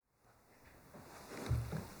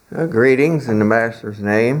Greetings in the Master's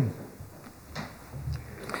name.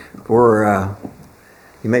 You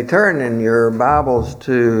may turn in your Bibles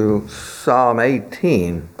to Psalm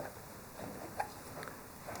 18.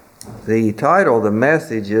 The title of the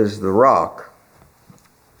message is The Rock.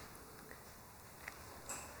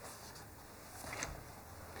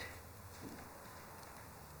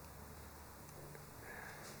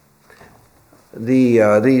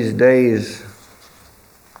 These days,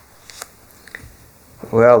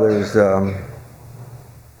 there's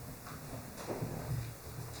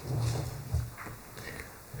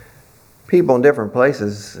people in different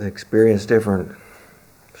places experience different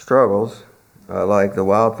struggles, like the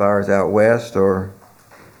wildfires out west, or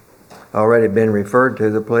already been referred to,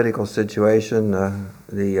 the political situation,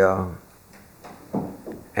 the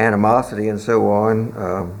animosity and so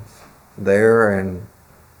on there, and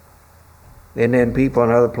then people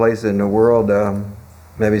in other places in the world.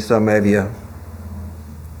 Maybe some of you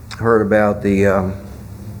heard about the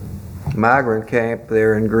migrant camp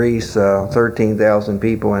there in Greece, 13,000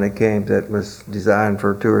 people in a camp that was designed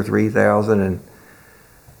for 2,000 or 3,000,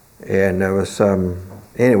 and there was some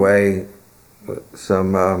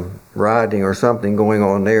rioting or something going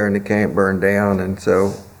on there, and the camp burned down. And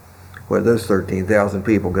so what are those 13,000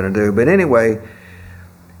 people going to do? But anyway,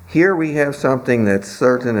 here we have something that's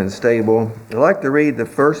certain and stable. I'd like to read the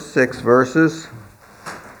first 6 verses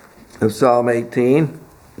of Psalm 18.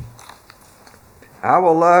 I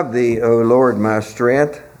will love thee, O Lord, my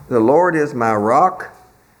strength. The Lord is my rock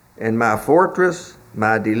and my fortress,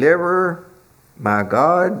 my deliverer, my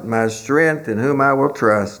God, my strength, in whom I will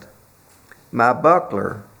trust, my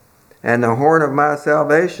buckler and the horn of my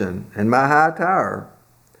salvation and my high tower.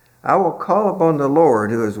 I will call upon the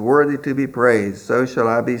Lord, who is worthy to be praised. So shall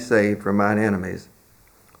I be saved from mine enemies.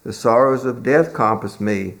 The sorrows of death compassed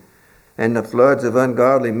me, and the floods of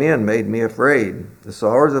ungodly men made me afraid. The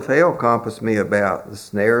sorrows of hell compassed me about. The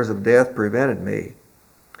snares of death prevented me.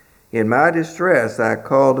 In my distress I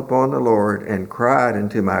called upon the Lord and cried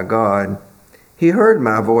unto my God. He heard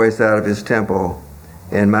my voice out of his temple,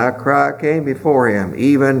 and my cry came before him,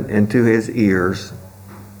 even into his ears.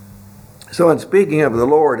 So in speaking of the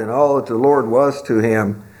Lord and all that the Lord was to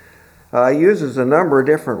him, he uses a number of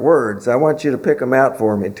different words. I want you to pick them out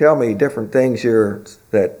for me. Tell me different things here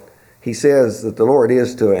that he says that the Lord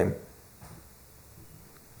is to him.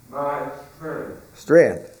 My strength.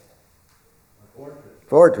 Strength. Fortress.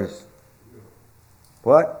 Fortress.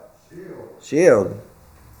 What? Shield. Shield.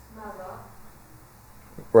 My rock.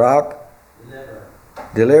 Rock. Deliverer.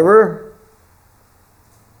 Deliverer.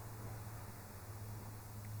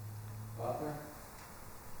 Buckler.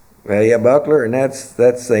 Well, yeah, buckler, and that's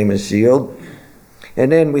same as shield.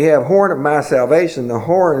 And then we have horn of my salvation. The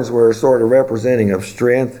horns were sort of representing of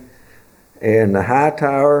strength, and the high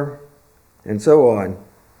tower, and so on.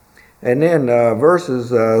 And then verses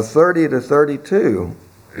 30 to 32.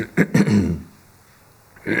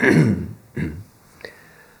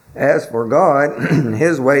 As for God,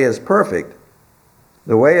 his way is perfect.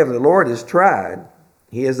 The way of the Lord is tried.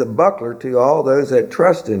 He is a buckler to all those that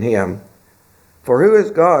trust in him. For who is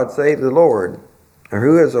God save the Lord? Or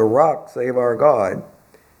who is a rock save our God?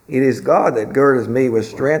 It is God that girdeth me with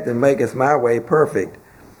strength and maketh my way perfect.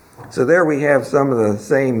 So there we have some of the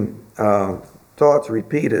same thoughts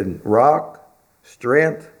repeated. Rock,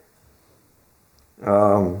 strength,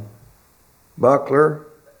 buckler.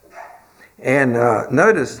 And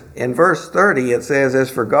notice in verse 30 it says,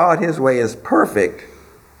 as for God, his way is perfect.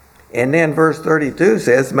 And then verse 32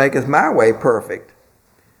 says, maketh my way perfect.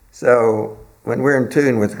 So when we're in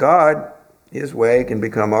tune with God, his way can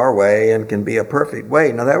become our way and can be a perfect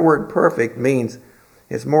way. Now that word perfect means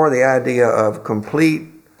it's more the idea of complete,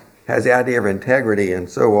 has the idea of integrity and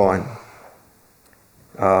so on.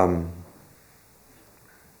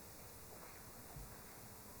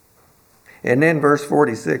 And then verse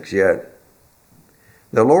 46 yet.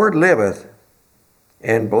 The Lord liveth,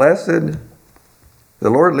 and blessed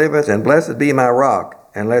be my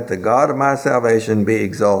rock, and let the God of my salvation be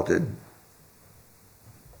exalted.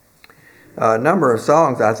 A number of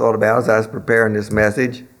songs I thought about as I was preparing this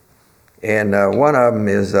message, and one of them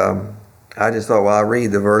is, I just thought, well, I'll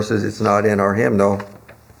read the verses. It's not in our hymnal,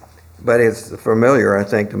 but it's familiar, I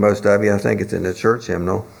think, to most of you. I think it's in the church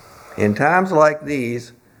hymnal. In times like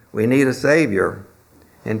these, we need a Savior.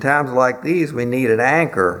 In times like these, we need an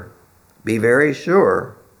anchor. Be very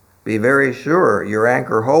sure your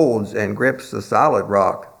anchor holds and grips the solid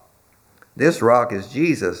rock. This rock is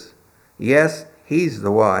Jesus. Yes, he's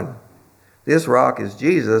the one. This rock is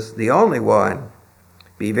Jesus, the only one.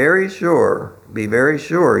 Be very sure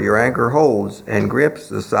your anchor holds and grips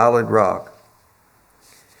the solid rock.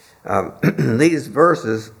 These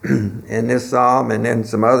verses in this psalm and then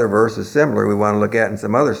some other verses similar we want to look at in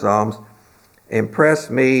some other psalms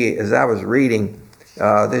impressed me as I was reading.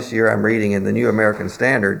 This year I'm reading in the New American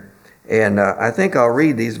Standard, and I think I'll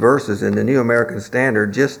read these verses in the New American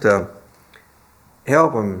Standard just to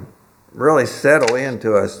help them really settle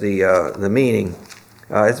into us the meaning.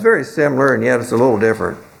 It's very similar and yet it's a little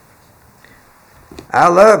different. I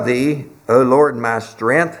love thee, O Lord, my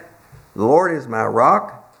strength. The Lord is my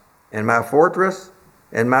rock and my fortress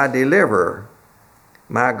and my deliverer,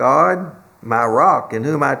 my God, my rock in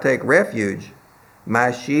whom I take refuge,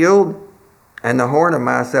 my shield and the horn of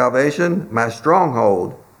my salvation, my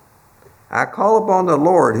stronghold. I call upon the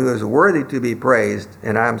Lord who is worthy to be praised,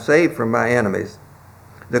 and I am saved from my enemies.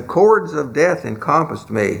 The cords of death encompassed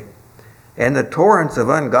me, and the torrents of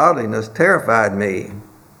ungodliness terrified me.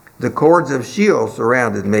 The cords of Sheol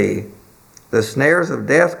surrounded me. The snares of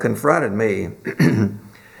death confronted me.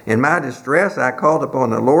 In my distress I called upon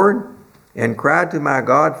the Lord and cried to my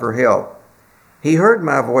God for help. He heard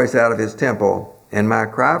my voice out of his temple, and my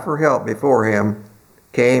cry for help before him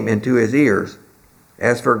came into his ears.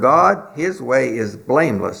 As for God, his way is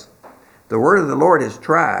blameless. The word of the Lord is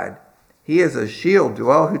tried. He is a shield to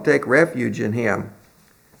all who take refuge in him.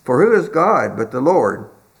 For who is God but the Lord?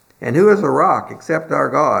 And who is a rock except our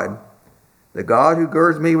God? The God who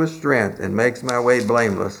girds me with strength and makes my way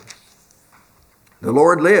blameless. The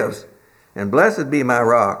Lord lives, and blessed be my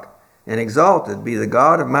rock, and exalted be the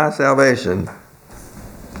God of my salvation.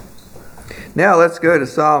 Now let's go to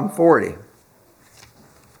Psalm 40.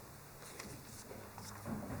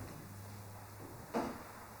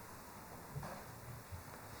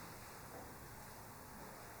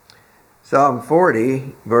 Psalm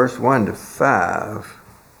 40, verse 1 to 5.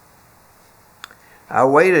 I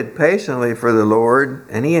waited patiently for the Lord,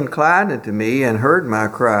 and he inclined unto me and heard my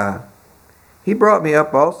cry. He brought me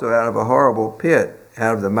up also out of a horrible pit,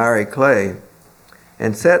 out of the miry clay,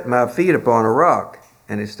 and set my feet upon a rock,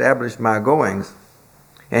 and established my goings.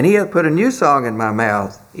 And he hath put a new song in my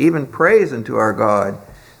mouth, even praise unto our God.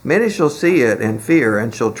 Many shall see it and fear,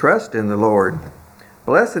 and shall trust in the Lord.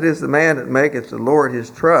 Blessed is the man that maketh the Lord his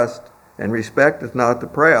trust, and respecteth not the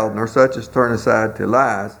proud, nor such as turn aside to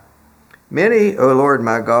lies. Many, O Lord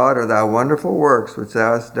my God, are thy wonderful works which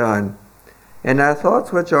thou hast done. And thy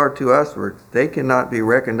thoughts which are to usward, they cannot be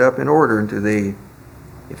reckoned up in order unto thee.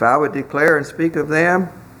 If I would declare and speak of them,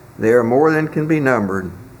 they are more than can be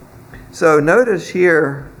numbered. So notice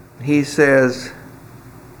here, he says,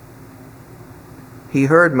 he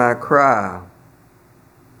heard my cry.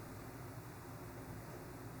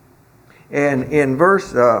 And in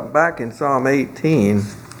verse, back in Psalm 18,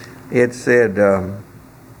 it said,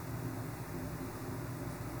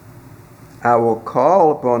 I will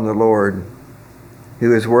call upon the Lord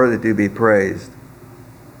who is worthy to be praised.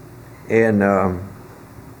 And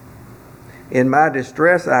in my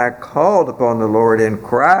distress I called upon the Lord and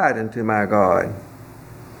cried unto my God.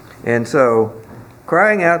 And so,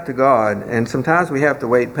 crying out to God, and sometimes we have to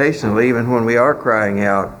wait patiently even when we are crying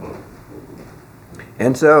out.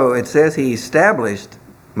 And so it says he established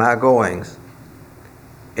my goings.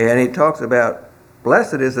 And he talks about,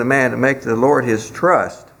 blessed is the man that makes the Lord his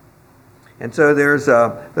trust. And so there's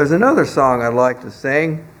another song I'd like to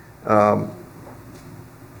sing,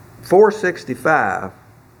 465.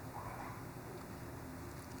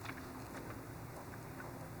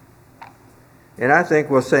 And I think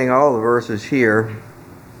we'll sing all the verses here.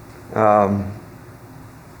 And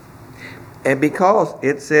because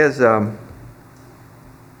it says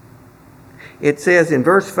in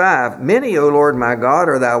verse 5, many, O Lord my God,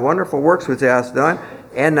 are thy wonderful works which thou hast done,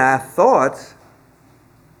 and thy thoughts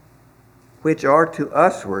which are to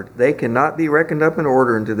usward, they cannot be reckoned up in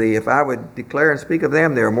order unto thee. If I would declare and speak of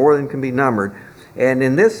them, they are more than can be numbered. And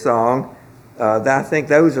in this song, I think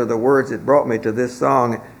those are the words that brought me to this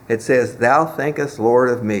song. It says, thou thinkest, Lord,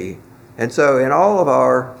 of me. And so in all of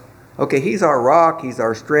our, he's our rock, he's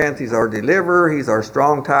our strength, he's our deliverer, he's our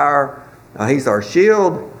strong tower, he's our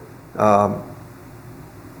shield.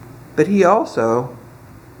 But he also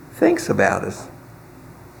thinks about us.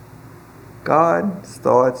 God's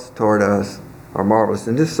thoughts toward us are marvelous.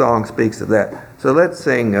 And this song speaks of that. So let's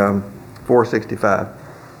sing 465.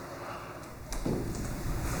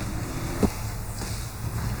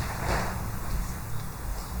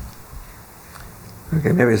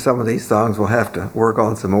 Okay, maybe some of these songs we'll have to work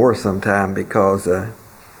on some more sometime because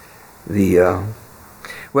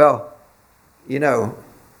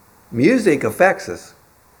music affects us.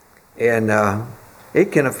 And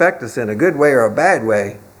it can affect us in a good way or a bad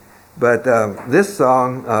way. But this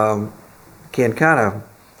song can kind of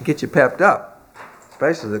get you pepped up,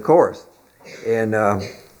 especially the chorus. And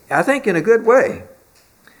I think in a good way.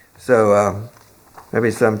 So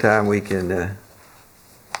maybe sometime we can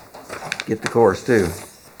get the chorus too.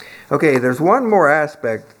 Okay, there's one more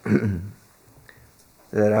aspect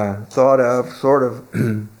that I thought of sort of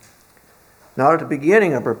not at the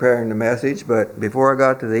beginning of preparing the message, but before I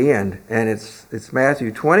got to the end. And it's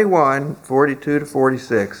Matthew 21, 42 to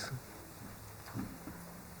 46.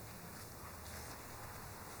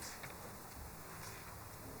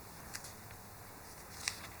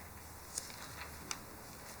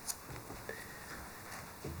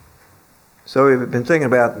 So we've been thinking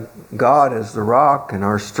about God as the rock and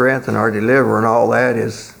our strength and our deliverer, and all that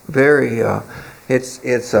is very, it's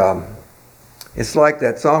like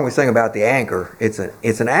that song we sing about the anchor. It's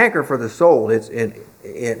an anchor for the soul. It's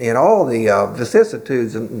in all the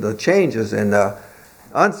vicissitudes and the changes and the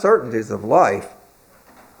uncertainties of life.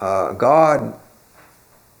 God,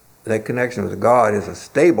 that connection with God is a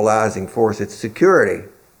stabilizing force. It's security.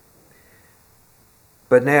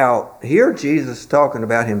 But now, here Jesus is talking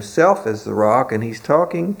about himself as the rock, and he's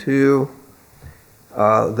talking to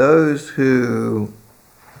those who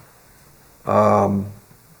found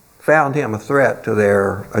him a threat to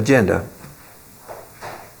their agenda.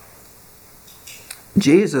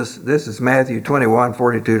 Jesus, this is Matthew 21,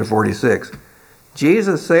 42 to 46.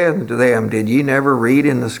 Jesus said unto them, Did ye never read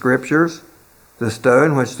in the Scriptures, the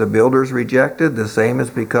stone which the builders rejected, the same has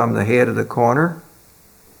become the head of the corner?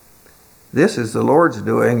 This is the Lord's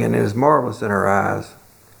doing, and it is marvelous in our eyes.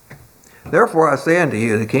 Therefore I say unto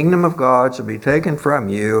you, the kingdom of God shall be taken from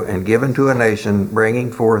you and given to a nation, bringing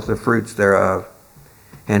forth the fruits thereof.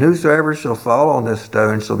 And whosoever shall fall on this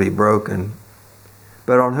stone shall be broken,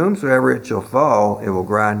 but on whomsoever it shall fall, it will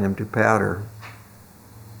grind him to powder.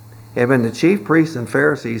 And when the chief priests and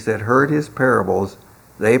Pharisees had heard his parables,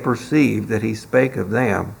 they perceived that he spake of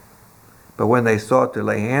them. But when they sought to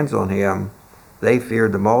lay hands on him, they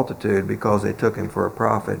feared the multitude, because they took him for a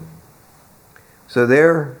prophet. So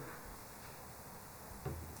their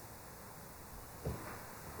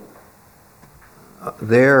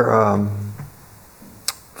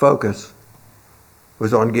focus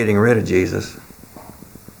was on getting rid of Jesus,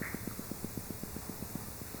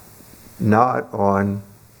 not on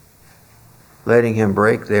letting him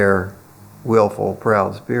break their willful,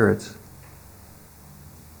 proud spirits.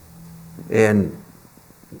 And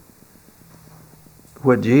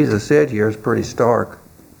what Jesus said here is pretty stark.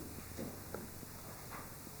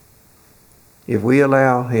 If we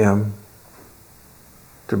allow him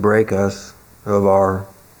to break us of our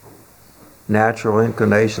natural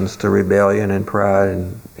inclinations to rebellion and pride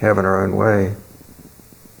and having our own way,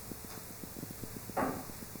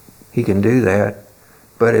 he can do that.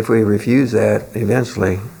 But if we refuse that,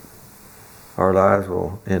 eventually our lives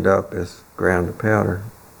will end up as ground to powder.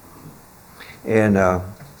 And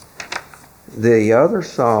the other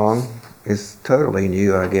song is totally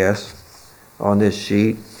new, I guess, on this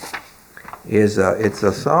sheet. It's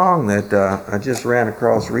a song that I just ran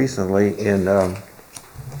across recently in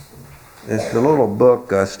it's the little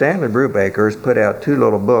book. Stanley Brubaker's put out two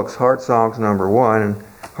little books, Heart Songs number 1 and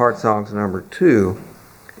Heart Songs number 2.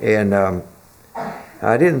 And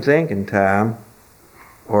I didn't think in time,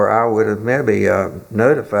 or I would have maybe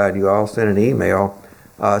notified you all, sent an email.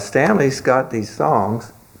 Stanley's got these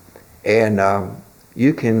songs. And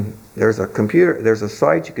there's a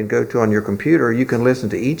site you can go to on your computer. You can listen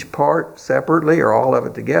to each part separately or all of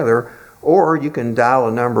it together, or you can dial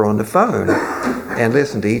a number on the phone and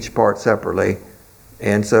listen to each part separately.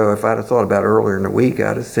 And so if I'd have thought about it earlier in the week,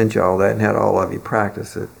 I'd have sent you all that and had all of you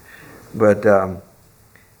practice it. But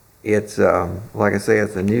it's, like I say,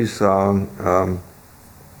 it's a new song.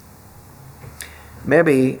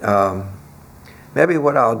 Maybe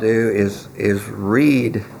what I'll do is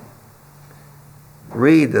read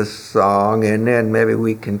this song, and then maybe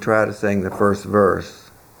we can try to sing the first verse.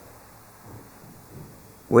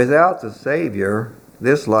 Without the Savior,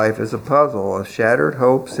 this life is a puzzle of shattered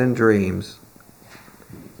hopes and dreams,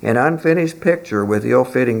 an unfinished picture with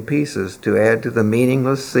ill-fitting pieces to add to the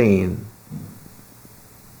meaningless scene.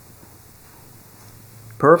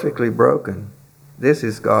 Perfectly broken, this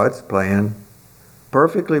is God's plan,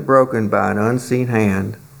 perfectly broken by an unseen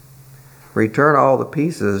hand. Return all the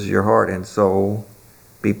pieces, your heart and soul.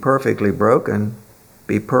 Be perfectly broken,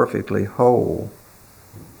 be perfectly whole.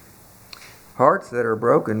 Hearts that are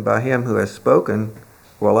broken by him who has spoken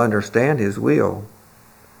will understand his will.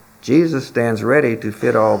 Jesus stands ready to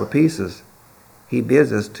fit all the pieces. He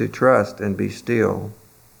bids us to trust and be still.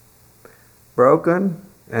 Broken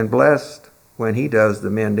and blessed when he does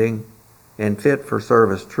the mending, and fit for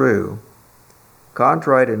service true.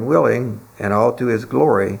 Contrite and willing, and all to his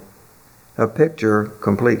glory, a picture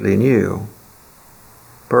completely new.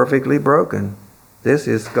 perfectly broken. This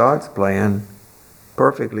is God's plan,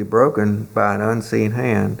 perfectly broken by an unseen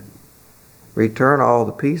hand. Return all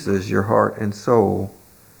the pieces, your heart and soul.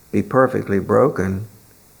 Be perfectly broken,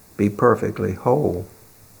 be perfectly whole.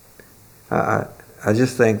 I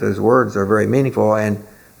just think those words are very meaningful, and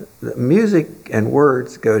music and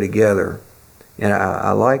words go together. And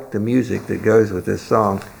I like the music that goes with this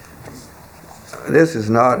song. This is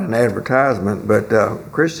not an advertisement, but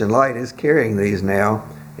Christian Light is carrying these now.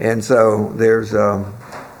 And so there's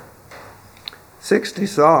 60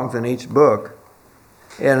 songs in each book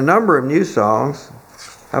and a number of new songs.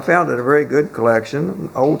 I found it a very good collection,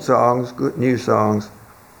 old songs, good new songs,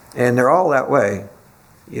 and they're all that way.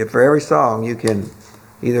 For every song, you can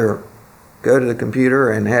either go to the computer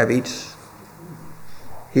and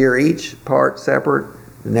hear each part separate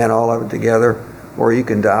and then all of it together, or you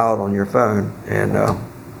can dial it on your phone and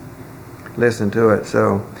listen to it.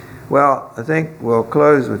 So, well, I think we'll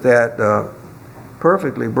close with that.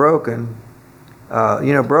 Perfectly broken.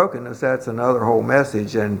 Brokenness, that's another whole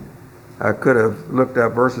message, and I could have looked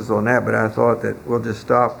up verses on that, but I thought that we'll just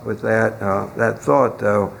stop with that thought,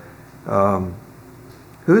 though.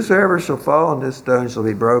 Whosoever shall fall on this stone shall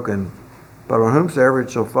be broken, but on whomsoever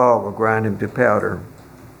it shall fall will grind him to powder.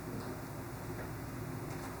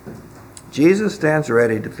 Jesus stands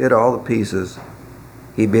ready to fit all the pieces.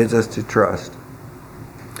 He bids us to trust.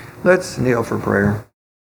 Let's kneel for prayer.